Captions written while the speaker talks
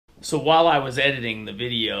So while I was editing the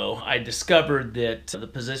video, I discovered that the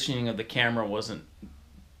positioning of the camera wasn't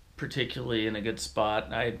particularly in a good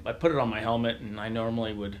spot. I put it on my helmet, and I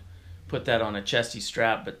normally would put that on a chesty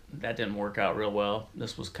strap, but that didn't work out real well.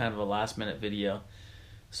 This was kind of a last-minute video.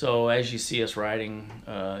 So as you see us riding,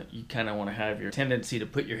 you kind of want to have your tendency to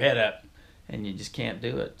put your head up, and you just can't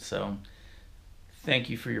do it. So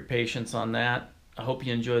thank you for your patience on that. I hope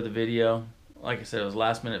you enjoy the video. Like I said, it was a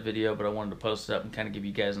last-minute video, but I wanted to post it up and kind of give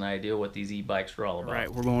you guys an idea what these e-bikes are all about. All right,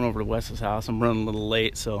 we're going over to Wes's house. I'm running a little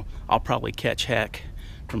late, so I'll probably catch heck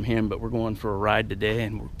from him, but we're going for a ride today,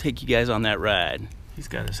 and we'll take you guys on that ride. He's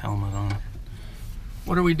got his helmet on.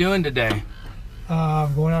 What are we doing today?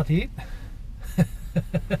 Going out to eat.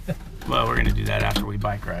 Well, we're gonna do that after we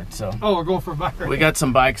bike ride. So. Oh, we're going for a bike ride. We got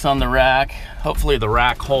some bikes on the rack. Hopefully the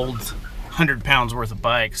rack holds 100 pounds worth of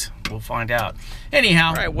bikes. We'll find out.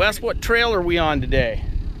 Anyhow. All right, Wes, what trail are we on today?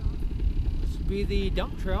 This will be the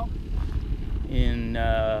dump trail. In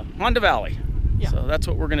Honda Valley. Yeah. So that's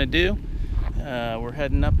what we're gonna do. We're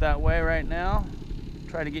heading up that way right now.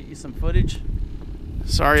 Try to get you some footage.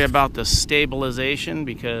 Sorry about the stabilization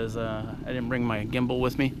because I didn't bring my gimbal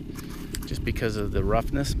with me just because of the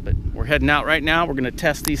roughness, but we're heading out right now. We're gonna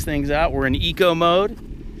test these things out. We're in eco mode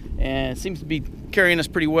and it seems to be carrying us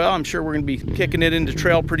pretty well. I'm sure we're gonna be kicking it into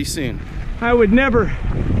trail pretty soon. I would never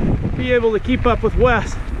be able to keep up with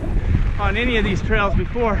Wes on any of these trails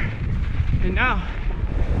before, and now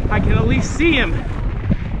I can at least see him,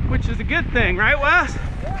 which is a good thing, right, Wes?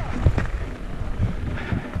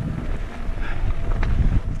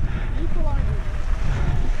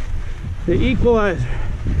 The equalizer.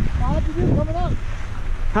 How did you do coming up?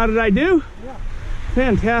 How did I do? Yeah.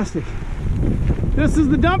 Fantastic. This is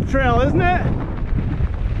the dump trail, isn't it?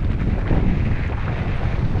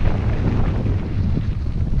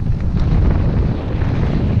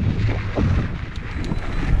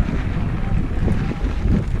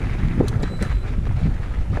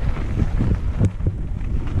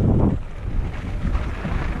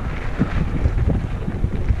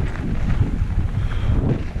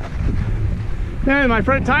 Man, my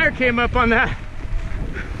front tire came up on that.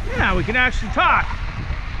 Yeah, we can actually talk.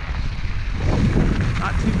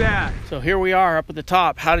 Not too bad. So here we are up at the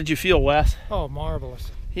top. How did you feel, Wes? Oh,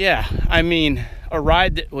 marvelous. Yeah, I mean, a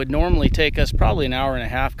ride that would normally take us probably an hour and a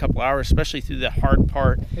half, couple hours, especially through the hard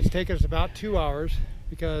part. It's taken us about 2 hours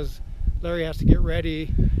because Larry has to get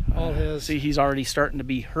ready. All his. See, he's already starting to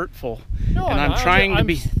be hurtful. No, and I'm trying to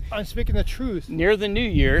be. I'm speaking the truth. Near the New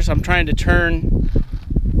Year's, I'm trying to turn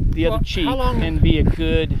the other cheek and be a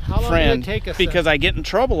good friend, because I get in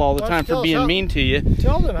trouble all the time for being mean to you.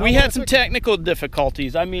 Tell them. We had some technical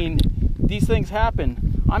difficulties. I mean, these things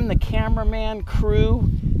happen. I'm the cameraman,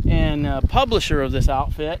 crew, and publisher of this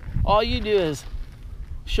outfit. All you do is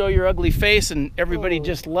show your ugly face and everybody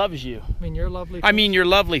just loves you. I mean, your lovely face. I mean, your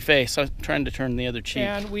lovely face. I'm trying to turn the other cheek.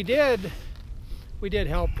 And we did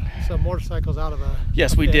help some motorcycles out of a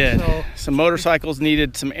Yes, we did. So some motorcycles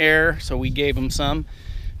needed some air, so we gave them some.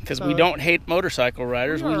 Because we don't hate motorcycle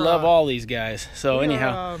riders, we love all these guys. So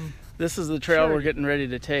anyhow, this is the trail we're getting ready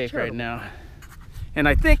to take right now. And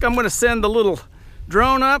I think I'm going to send the little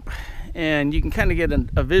drone up, and you can kind of get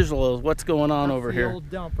a visual of what's going on over here. That's the old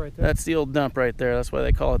dump right there. That's the old dump right there. That's why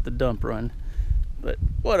they call it the dump run. But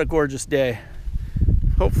what a gorgeous day.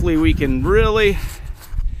 Hopefully we can really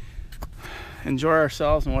enjoy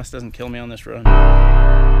ourselves and Wes doesn't kill me on this run.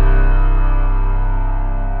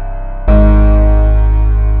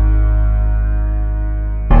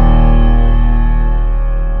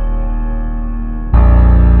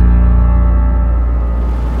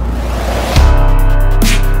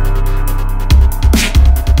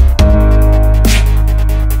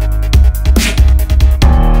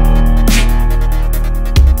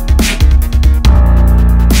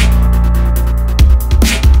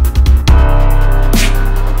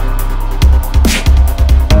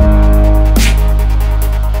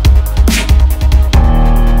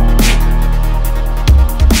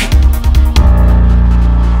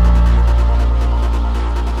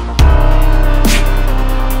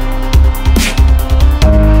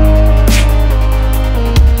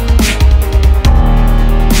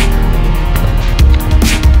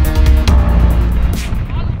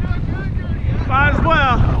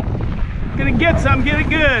 Get some, get it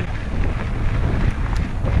good.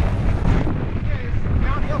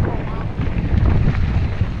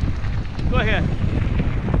 Go ahead.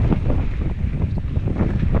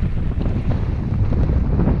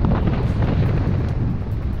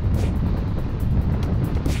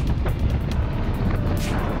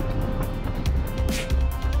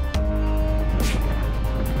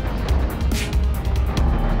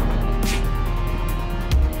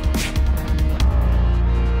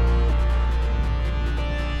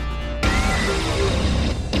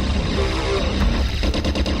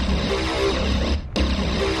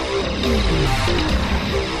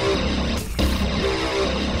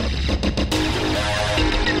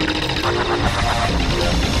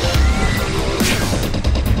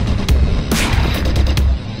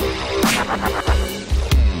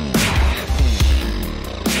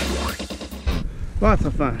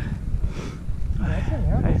 lots of fun.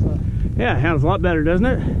 Yeah, it handles a lot better, doesn't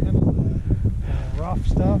it? Rough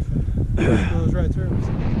stuff. Goes right through.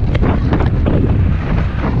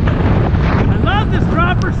 I love this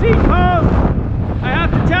dropper seat pose. I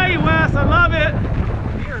have to tell you, Wes, I love it.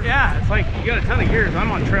 Yeah, it's like you got a ton of gears.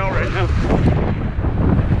 I'm on trail right now.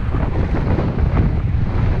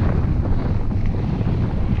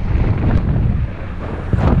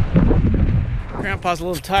 Grandpa's a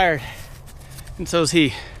little tired, and so's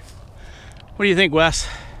he. What do you think, Wes?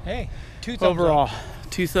 Hey, 2 thumbs overall, up.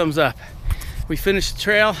 2 thumbs up. We finished the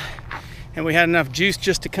trail, and we had enough juice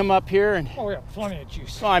just to come up here and. Oh yeah, plenty of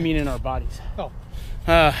juice. Well, I mean in our bodies. Oh.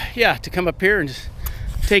 Yeah, to come up here and just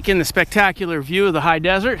take in the spectacular view of the high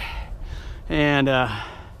desert. And I'm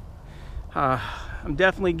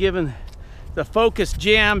definitely giving the Focus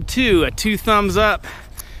Jam 2 a 2 thumbs up.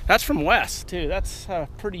 That's from Wes too. That's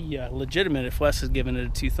pretty legitimate if Wes is giving it a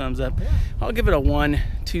 2 thumbs up. Yeah. I'll give it a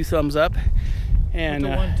 1-2 thumbs up. And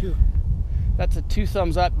what's a 1-2? That's a 2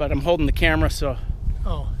 thumbs up, but I'm holding the camera, so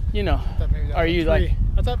you know. Are you like?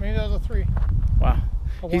 I thought maybe that was a 3. Wow.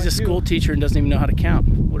 He's a school teacher and doesn't even know how to count.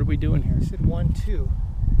 What are we doing here? I said 1-2.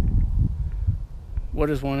 What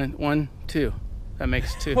is 1 and 1, 2? That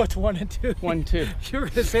makes 2. What's 1 and 2? 1, 2. You were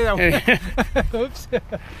gonna say that one. Oops.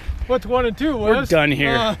 What's 1 and 2? We're done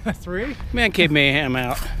here. 3. ManCave Mayhem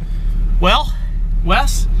out. Well,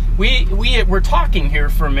 Wes, we were talking here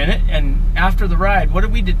for a minute, and after the ride, what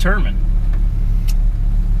did we determine?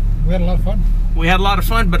 We had a lot of fun. We had a lot of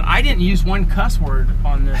fun, but I didn't use one cuss word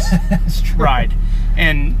on this ride.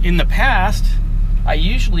 And in the past, I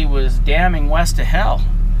usually was damning Wes to hell.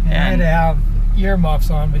 And I had to have earmuffs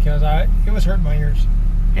on because it was hurting my ears.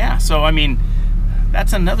 Yeah, so I mean,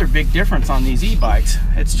 that's another big difference on these e-bikes.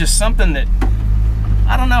 It's just something that,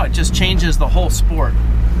 I don't know, it just changes the whole sport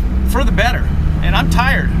for the better. And I'm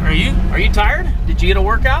tired. Are you? Are you tired? Did you get a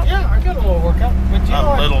workout? Yeah, I got a little workout. But you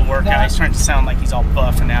know a little workout. He's trying to sound like he's all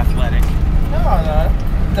buff and athletic. No,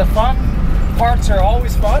 the fun parts are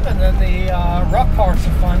always fun, and then the rough parts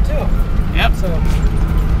are fun too. Yep. So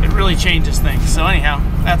it really changes things. So anyhow,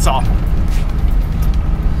 that's all.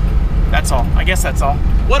 That's all. I guess that's all.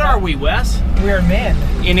 What are we, Wes? We are men.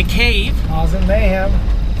 In a cave. I was in Mayhem.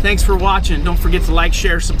 Thanks for watching. Don't forget to like,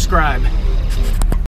 share, subscribe.